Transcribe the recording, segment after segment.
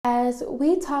As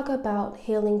we talk about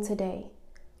healing today,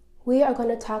 we are going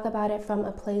to talk about it from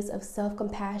a place of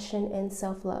self-compassion and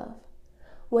self-love.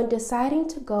 When deciding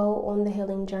to go on the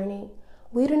healing journey,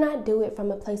 we do not do it from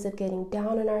a place of getting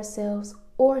down on ourselves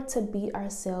or to beat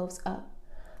ourselves up.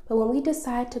 But when we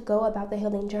decide to go about the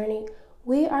healing journey,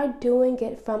 we are doing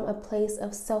it from a place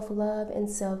of self-love and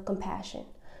self-compassion.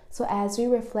 So as we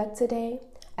reflect today,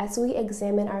 as we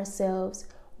examine ourselves,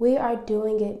 we are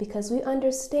doing it because we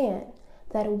understand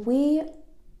that we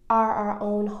are our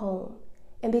own home.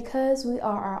 And because we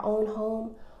are our own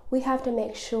home, we have to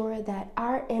make sure that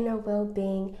our inner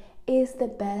well-being is the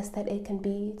best that it can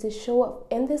be to show up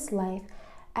in this life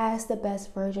as the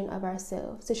best version of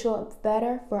ourselves, to show up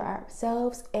better for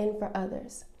ourselves and for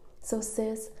others. So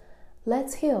sis,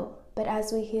 let's heal. But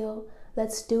as we heal,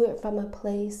 let's do it from a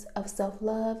place of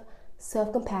self-love,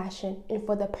 self-compassion, and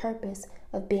for the purpose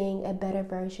of being a better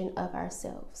version of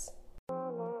ourselves.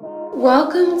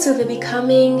 Welcome to the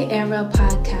Becoming Era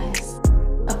podcast,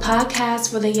 a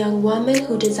podcast for the young woman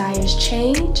who desires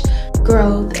change,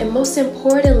 growth, and most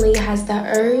importantly has the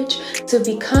urge to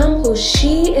become who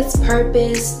she is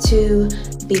purposed to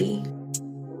be.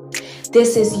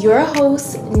 This is your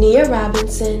host, Nia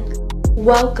Robinson.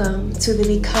 Welcome to the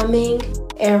Becoming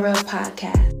Era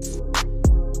podcast.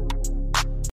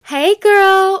 Hey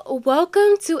girl,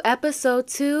 welcome to episode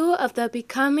 2 of the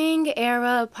Becoming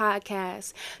Era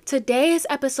podcast. Today's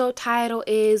episode title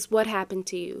is What Happened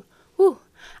to You? Whew.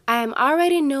 I am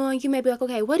already knowing you may be like,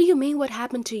 okay, what do you mean what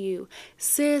happened to you?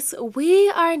 Sis, we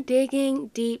are digging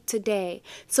deep today.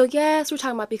 So yes, we're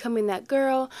talking about becoming that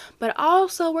girl, but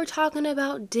also we're talking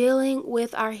about dealing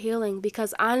with our healing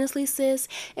because honestly, sis,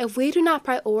 if we do not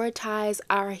prioritize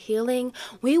our healing,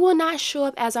 we will not show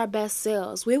up as our best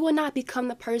selves. We will not become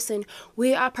the person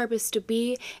we are purposed to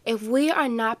be if we are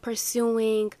not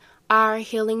pursuing our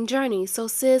healing journey. So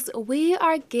sis, we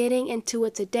are getting into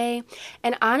it today,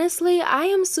 and honestly I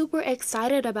am super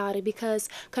excited about it because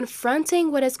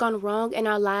confronting what has gone wrong in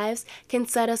our lives can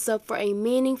set us up for a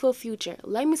meaningful future.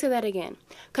 Let me say that again.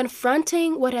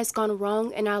 Confronting what has gone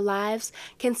wrong in our lives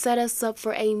can set us up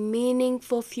for a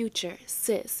meaningful future.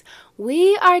 Sis,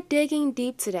 we are digging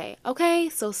deep today, okay?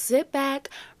 So sit back,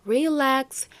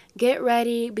 relax, get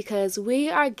ready because we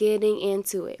are getting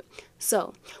into it.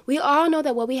 So, we all know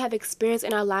that what we have experienced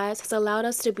in our lives has allowed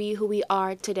us to be who we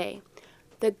are today.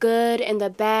 The good and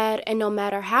the bad, and no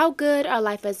matter how good our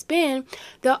life has been,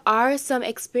 there are some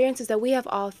experiences that we have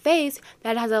all faced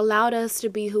that has allowed us to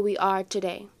be who we are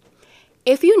today.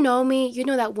 If you know me, you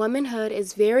know that womanhood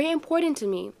is very important to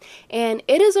me, and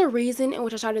it is a reason in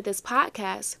which I started this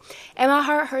podcast. And my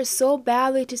heart hurts so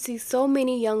badly to see so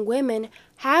many young women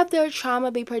have their trauma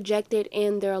be projected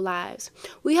in their lives.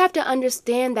 We have to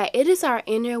understand that it is our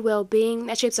inner well-being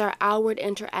that shapes our outward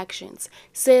interactions.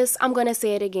 Sis, I'm going to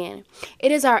say it again.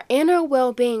 It is our inner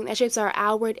well-being that shapes our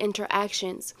outward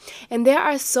interactions. And there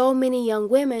are so many young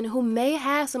women who may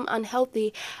have some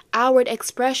unhealthy outward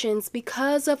expressions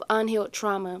because of unhealed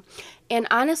trauma. And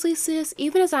honestly, sis,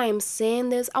 even as I am saying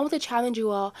this, I want to challenge you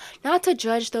all not to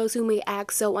judge those who may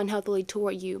act so unhealthily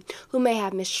toward you, who may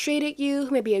have mistreated you,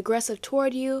 who may be aggressive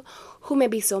toward you, who may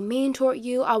be so mean toward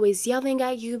you, always yelling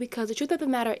at you, because the truth of the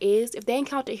matter is, if they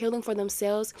encounter healing for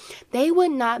themselves, they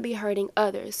would not be hurting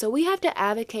others. So we have to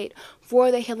advocate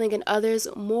for the healing in others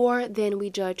more than we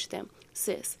judge them.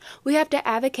 Sis, we have to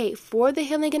advocate for the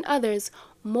healing in others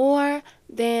more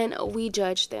than we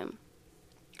judge them.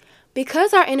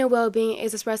 Because our inner well-being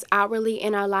is expressed outwardly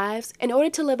in our lives, in order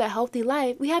to live a healthy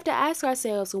life, we have to ask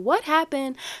ourselves, what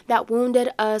happened that wounded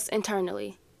us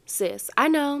internally? Sis, I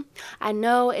know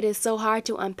it is so hard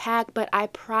to unpack, but I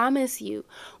promise you,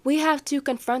 we have to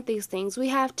confront these things. We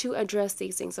have to address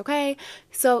these things, okay?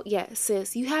 So, yes,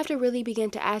 sis, you have to really begin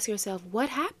to ask yourself, what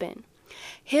happened?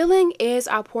 Healing is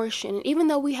our portion, and even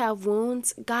though we have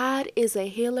wounds, God is a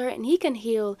healer, and He can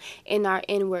heal in our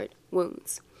inward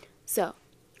wounds. So,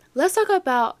 let's talk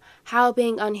about how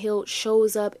being unhealed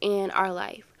shows up in our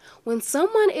life. When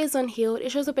someone is unhealed,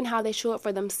 it shows up in how they show up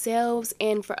for themselves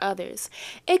and for others.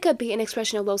 It could be an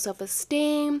expression of low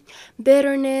self-esteem,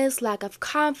 bitterness, lack of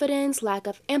confidence, lack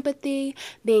of empathy,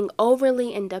 being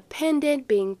overly independent,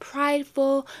 being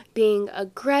prideful, being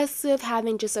aggressive,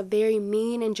 having just a very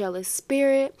mean and jealous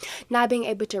spirit, not being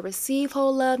able to receive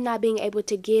whole love, not being able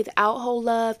to give out whole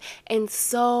love, and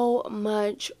so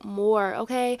much more,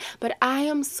 okay? But I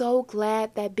am so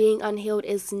glad that being unhealed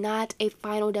is not a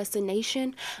final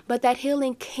destination, but that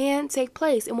healing can take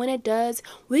place. And when it does,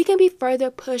 we can be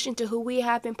further pushed into who we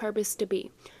have been purposed to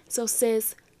be. So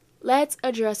sis, let's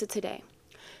address it today.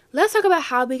 Let's talk about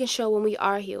how we can show when we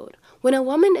are healed. When a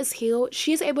woman is healed,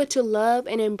 she's able to love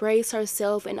and embrace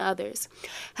herself and others.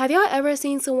 Have y'all ever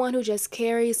seen someone who just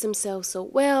carries themselves so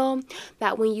well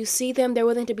that when you see them, they're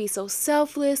willing to be so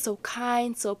selfless, so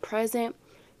kind, so present?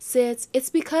 Sis, it's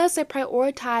because they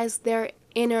prioritize their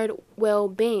inner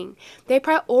well-being. They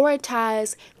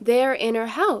prioritize their inner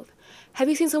health. Have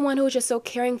you seen someone who is just so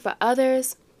caring for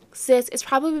others? Sis, it's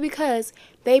probably because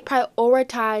they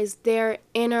prioritize their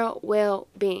inner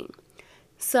well-being.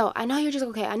 So I know you're just,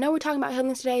 okay, I know we're talking about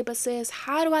healing today, but sis,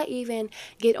 how do I even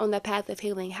get on the path of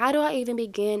healing? How do I even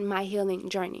begin my healing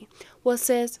journey? Well,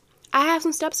 sis, I have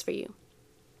some steps for you.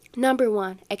 Number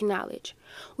 1, acknowledge.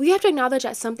 We have to acknowledge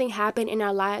that something happened in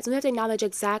our lives. We have to acknowledge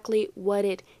exactly what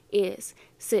it is.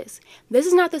 Sis, this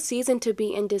is not the season to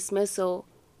be in dismissal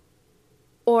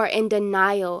or in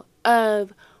denial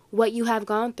of what you have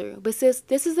gone through. But sis,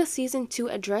 this is the season to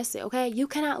address it, okay? You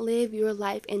cannot live your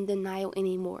life in denial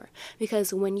anymore.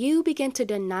 Because when you begin to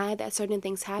deny that certain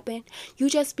things happen, you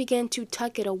just begin to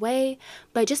tuck it away.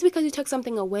 But just because you took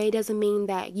something away doesn't mean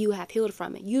that you have healed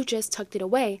from it. You just tucked it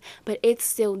away, but it's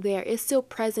still there. It's still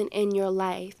present in your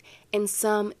life in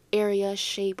some area,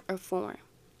 shape, or form.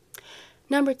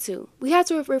 Number 2, we have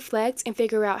to reflect and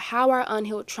figure out how our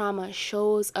unhealed trauma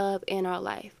shows up in our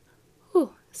life.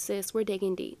 Whew, sis, we're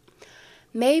digging deep.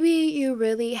 Maybe you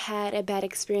really had a bad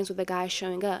experience with a guy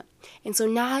showing up, and so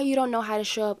now you don't know how to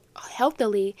show up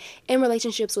healthily in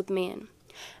relationships with men.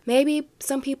 Maybe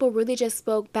some people really just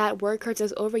spoke bad word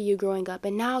curses over you growing up,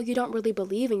 and now you don't really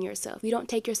believe in yourself. You don't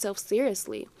take yourself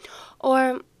seriously.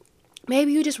 Or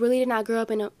maybe you just really did not grow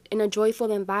up in a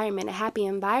joyful environment, a happy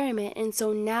environment, and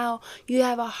so now you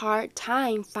have a hard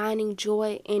time finding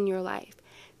joy in your life.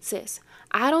 Sis,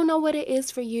 I don't know what it is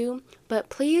for you, but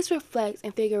please reflect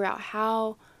and figure out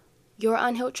how your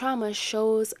unhealed trauma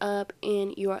shows up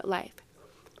in your life.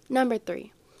 Number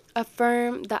 3,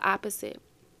 affirm the opposite.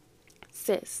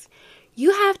 Sis,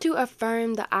 you have to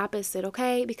affirm the opposite,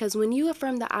 okay? Because when you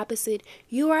affirm the opposite,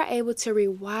 you are able to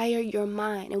rewire your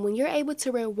mind. And when you're able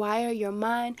to rewire your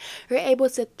mind, you're able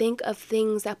to think of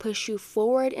things that push you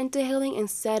forward into healing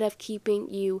instead of keeping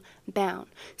you bound.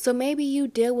 So maybe you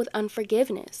deal with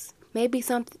unforgiveness.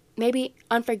 Maybe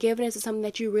unforgiveness is something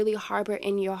that you really harbor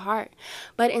in your heart.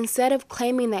 But instead of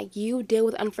claiming that you deal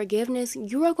with unforgiveness,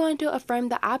 you are going to affirm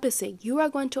the opposite. You are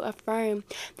going to affirm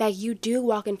that you do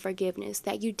walk in forgiveness,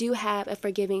 that you do have a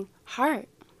forgiving heart.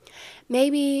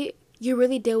 Maybe you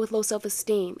really deal with low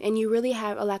self-esteem and you really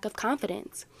have a lack of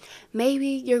confidence. Maybe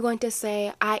you're going to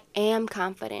say, I am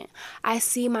confident. I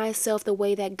see myself the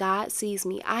way that God sees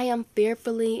me. I am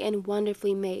fearfully and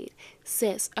wonderfully made.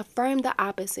 Sis, affirm the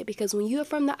opposite, because when you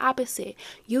affirm the opposite,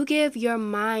 you give your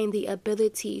mind the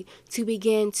ability to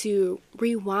begin to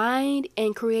rewind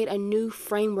and create a new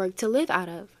framework to live out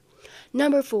of.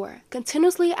 Number 4,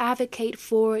 continuously advocate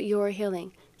for your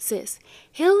healing. Sis,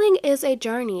 healing is a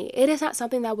journey. It is not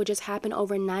something that would just happen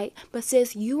overnight. But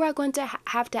sis, you are going to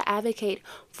have to advocate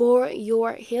for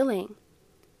your healing.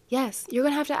 Yes, you're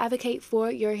going to have to advocate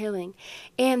for your healing.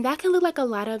 And that can look like a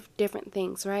lot of different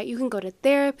things, right? You can go to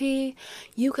therapy.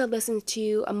 You could listen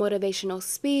to a motivational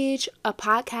speech, a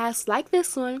podcast like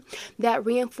this one that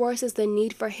reinforces the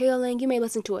need for healing. You may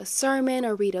listen to a sermon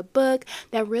or read a book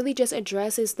that really just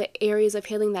addresses the areas of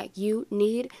healing that you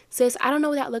need. Sis, I don't know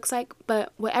what that looks like,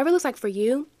 but whatever it looks like for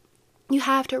you, you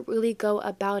have to really go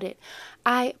about it.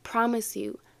 I promise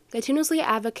you. Continuously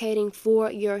advocating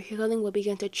for your healing will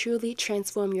begin to truly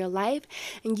transform your life,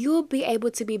 and you will be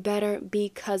able to be better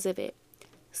because of it.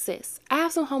 Sis, I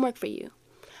have some homework for you.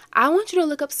 I want you to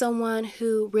look up someone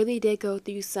who really did go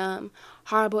through some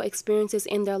horrible experiences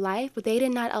in their life, but they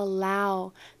did not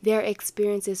allow their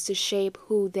experiences to shape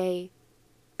who they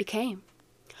became.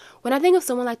 When I think of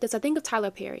someone like this, I think of Tyler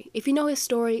Perry. If you know his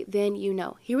story, then you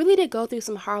know. He really did go through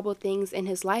some horrible things in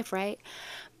his life, right?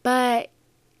 But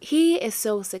he is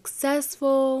so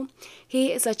successful.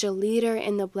 He is such a leader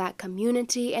in the Black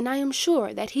community, and I am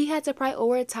sure that he had to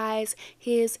prioritize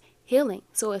his healing.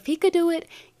 So if he could do it,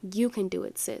 you can do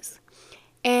it, sis.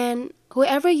 And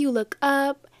whoever you look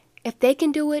up, if they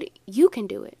can do it, you can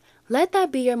do it. Let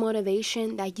that be your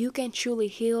motivation, that you can truly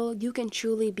heal, you can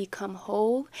truly become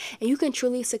whole, and you can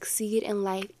truly succeed in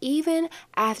life even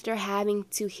after having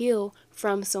to heal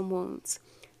from some wounds.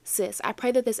 Sis, I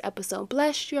pray that this episode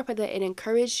blessed you. I pray that it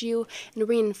encouraged you and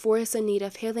reinforced the need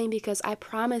of healing, because I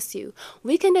promise you,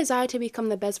 we can desire to become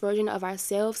the best version of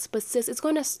ourselves, but sis, it's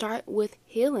going to start with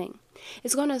healing.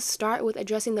 It's going to start with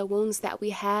addressing the wounds that we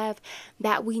have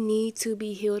that we need to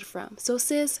be healed from. So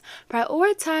sis,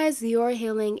 prioritize your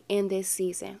healing in this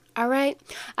season. All right?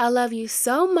 I love you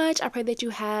so much. I pray that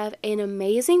you have an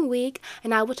amazing week,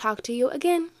 and I will talk to you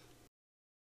again.